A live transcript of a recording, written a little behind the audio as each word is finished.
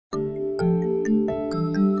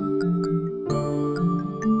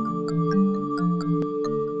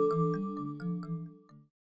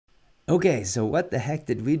Okay, so what the heck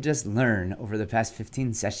did we just learn over the past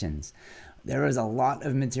 15 sessions? There was a lot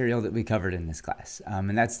of material that we covered in this class,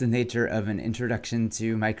 and that's the nature of an introduction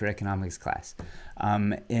to microeconomics class.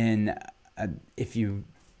 If you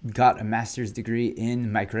got a master's degree in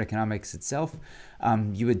microeconomics itself,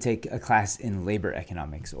 you would take a class in labor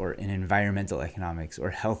economics or in environmental economics or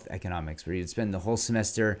health economics, where you'd spend the whole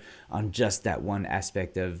semester on just that one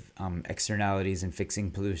aspect of externalities and fixing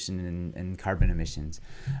pollution and carbon emissions.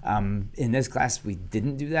 In this class, we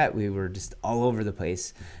didn't do that. We were just all over the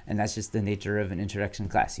place, and that's just the nature of an introduction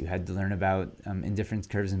class. You had to learn about indifference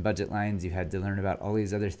curves and budget lines. You had to learn about all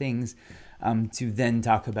these other things to then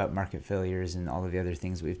talk about market failures and all of the other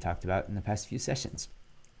things we've talked about in the past few sessions.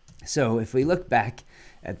 So if we look back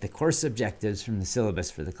at the course objectives from the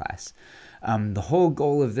syllabus for the class, the whole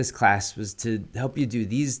goal of this class was to help you do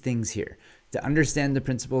these things here, to understand the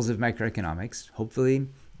principles of microeconomics. Hopefully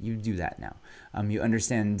you do that now. You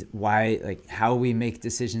understand how we make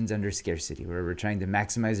decisions under scarcity, where we're trying to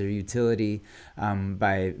maximize our utility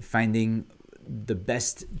by finding the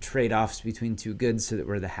best trade-offs between two goods so that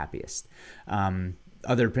we're the happiest.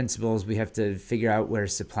 Other principles, we have to figure out where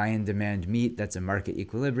supply and demand meet. That's a market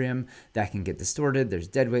equilibrium. That can get distorted. There's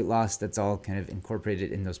deadweight loss. That's all kind of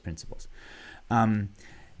incorporated in those principles.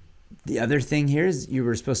 The other thing here is you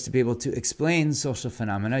were supposed to be able to explain social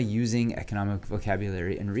phenomena using economic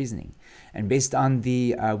vocabulary and reasoning. And based on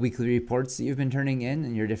the weekly reports that you've been turning in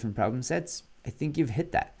and your different problem sets, I think you've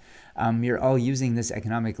hit that. You're all using this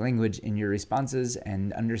economic language in your responses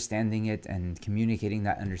and understanding it and communicating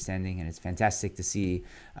that understanding, and it's fantastic to see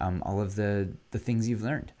all of the things you've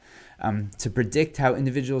learned. To predict how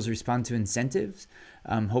individuals respond to incentives,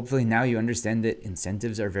 hopefully now you understand that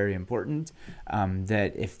incentives are very important,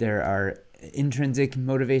 that if there are intrinsic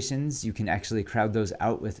motivations, you can actually crowd those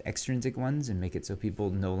out with extrinsic ones and make it so people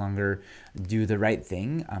no longer do the right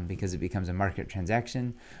thing because it becomes a market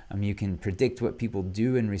transaction. You can predict what people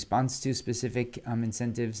do in response to specific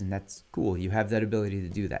incentives, and that's cool. You have that ability to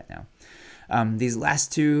do that now. These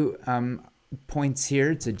last two points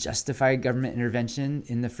here, to justify government intervention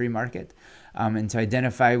in the free market and to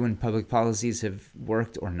identify when public policies have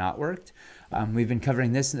worked or not worked. We've been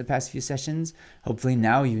covering this in the past few sessions. Hopefully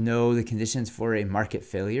now you know the conditions for a market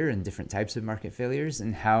failure and different types of market failures,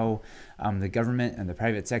 and how the government and the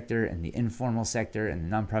private sector and the informal sector and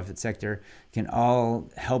the nonprofit sector can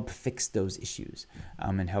all help fix those issues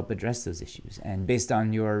and help address those issues. And based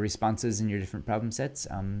on your responses and your different problem sets,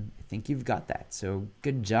 I think you've got that. So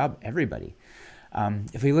good job, everybody.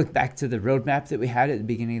 If we look back to the roadmap that we had at the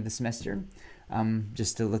beginning of the semester,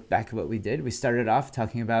 just to look back at what we did, we started off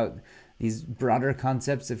talking about these broader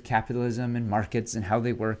concepts of capitalism and markets and how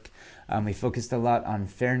they work. We focused a lot on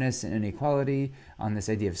fairness and inequality, on this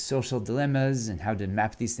idea of social dilemmas and how to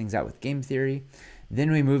map these things out with game theory.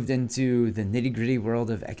 Then we moved into the nitty-gritty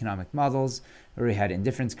world of economic models, where we had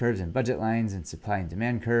indifference curves and budget lines and supply and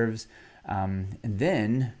demand curves. And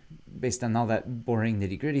then, based on all that boring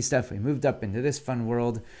nitty-gritty stuff, we moved up into this fun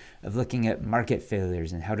world of looking at market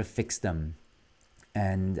failures and how to fix them,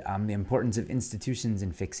 and the importance of institutions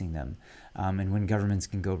in fixing them, and when governments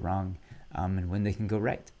can go wrong and when they can go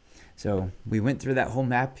right. So we went through that whole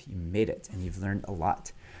map. You made it, and you've learned a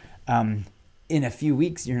lot. In a few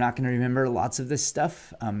weeks, you're not going to remember lots of this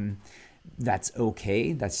stuff. That's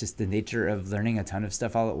okay. That's just the nature of learning a ton of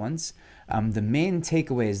stuff all at once. The main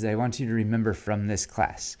takeaways that I want you to remember from this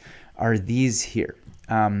class are these here.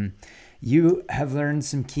 You have learned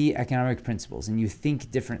some key economic principles, and you think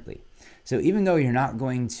differently. So even though you're not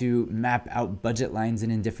going to map out budget lines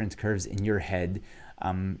and indifference curves in your head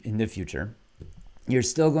in the future, you're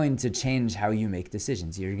still going to change how you make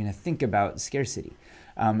decisions. You're going to think about scarcity.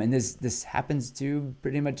 And this happens to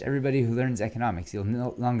pretty much everybody who learns economics. You'll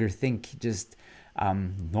no longer think just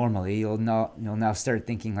normally. You'll now start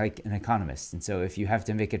thinking like an economist. And so if you have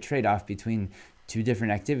to make a trade-off between two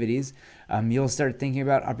different activities, you'll start thinking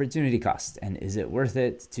about opportunity cost. And is it worth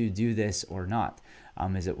it to do this or not?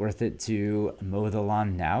 Is it worth it to mow the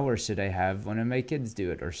lawn now, or should I have one of my kids do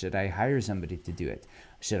it, or should I hire somebody to do it?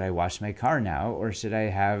 Should I wash my car now, or should I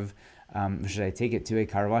take it to a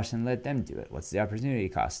car wash and let them do it? What's the opportunity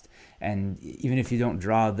cost? And even if you don't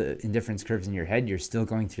draw the indifference curves in your head, you're still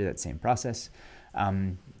going through that same process.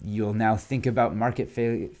 You'll now think about market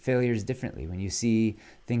failures differently. When you see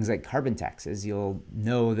things like carbon taxes, you'll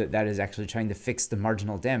know that that is actually trying to fix the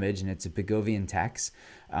marginal damage, and it's a Pigovian tax,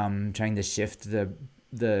 trying to shift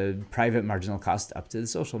the private marginal cost up to the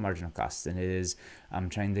social marginal cost, and it is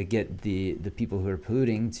trying to get the people who are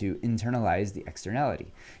polluting to internalize the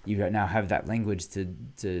externality. You now have that language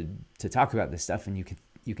to talk about this stuff, and you can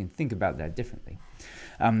you can think about that differently.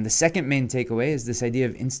 The second main takeaway is this idea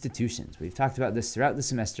of institutions. We've talked about this throughout the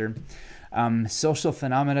semester. Social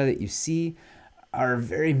phenomena that you see are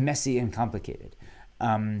very messy and complicated.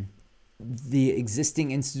 The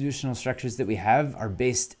existing institutional structures that we have are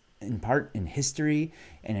based in part in history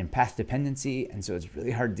and in path dependency, and so it's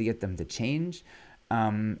really hard to get them to change.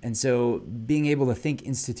 And so being able to think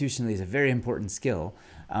institutionally is a very important skill,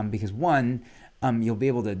 because one, you'll be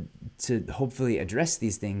able to hopefully address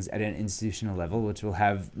these things at an institutional level, which will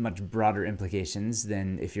have much broader implications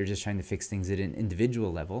than if you're just trying to fix things at an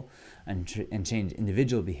individual level and change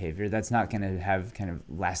individual behavior. That's not going to have kind of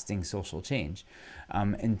lasting social change.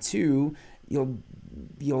 And two,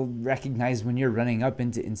 you'll recognize when you're running up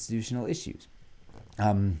into institutional issues.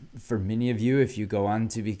 For many of you, if you go on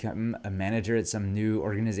to become a manager at some new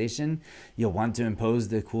organization, you'll want to impose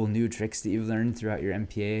the cool new tricks that you've learned throughout your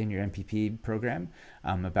MPA and your MPP program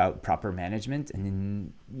about proper management. And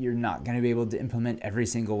then you're not going to be able to implement every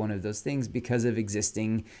single one of those things because of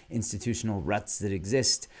existing institutional ruts that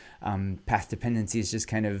exist. Path dependency is just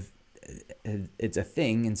kind of, it's a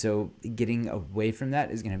thing, and so getting away from that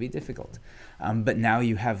is going to be difficult. But now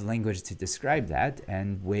you have language to describe that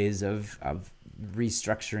and ways of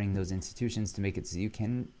restructuring those institutions to make it so you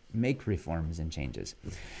can make reforms and changes.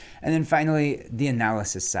 And then finally, the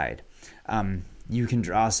analysis side. You can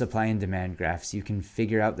draw supply and demand graphs. You can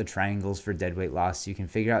figure out the triangles for deadweight loss. You can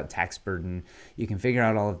figure out tax burden. You can figure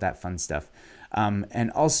out all of that fun stuff. And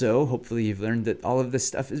also, hopefully you've learned that all of this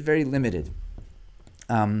stuff is very limited.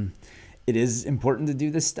 It is important to do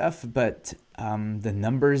this stuff, but the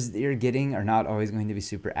numbers that you're getting are not always going to be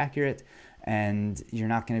super accurate, and you're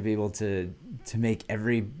not going to be able to make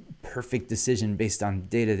every perfect decision based on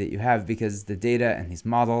data that you have, because the data and these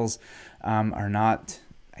models are not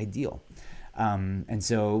ideal. And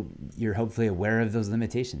so you're hopefully aware of those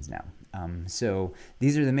limitations now. So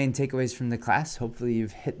these are the main takeaways from the class. Hopefully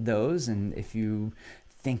you've hit those, and if you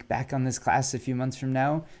think back on this class a few months from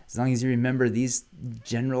now, as long as you remember these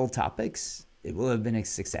general topics, it will have been a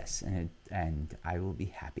success, and I will be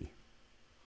happy.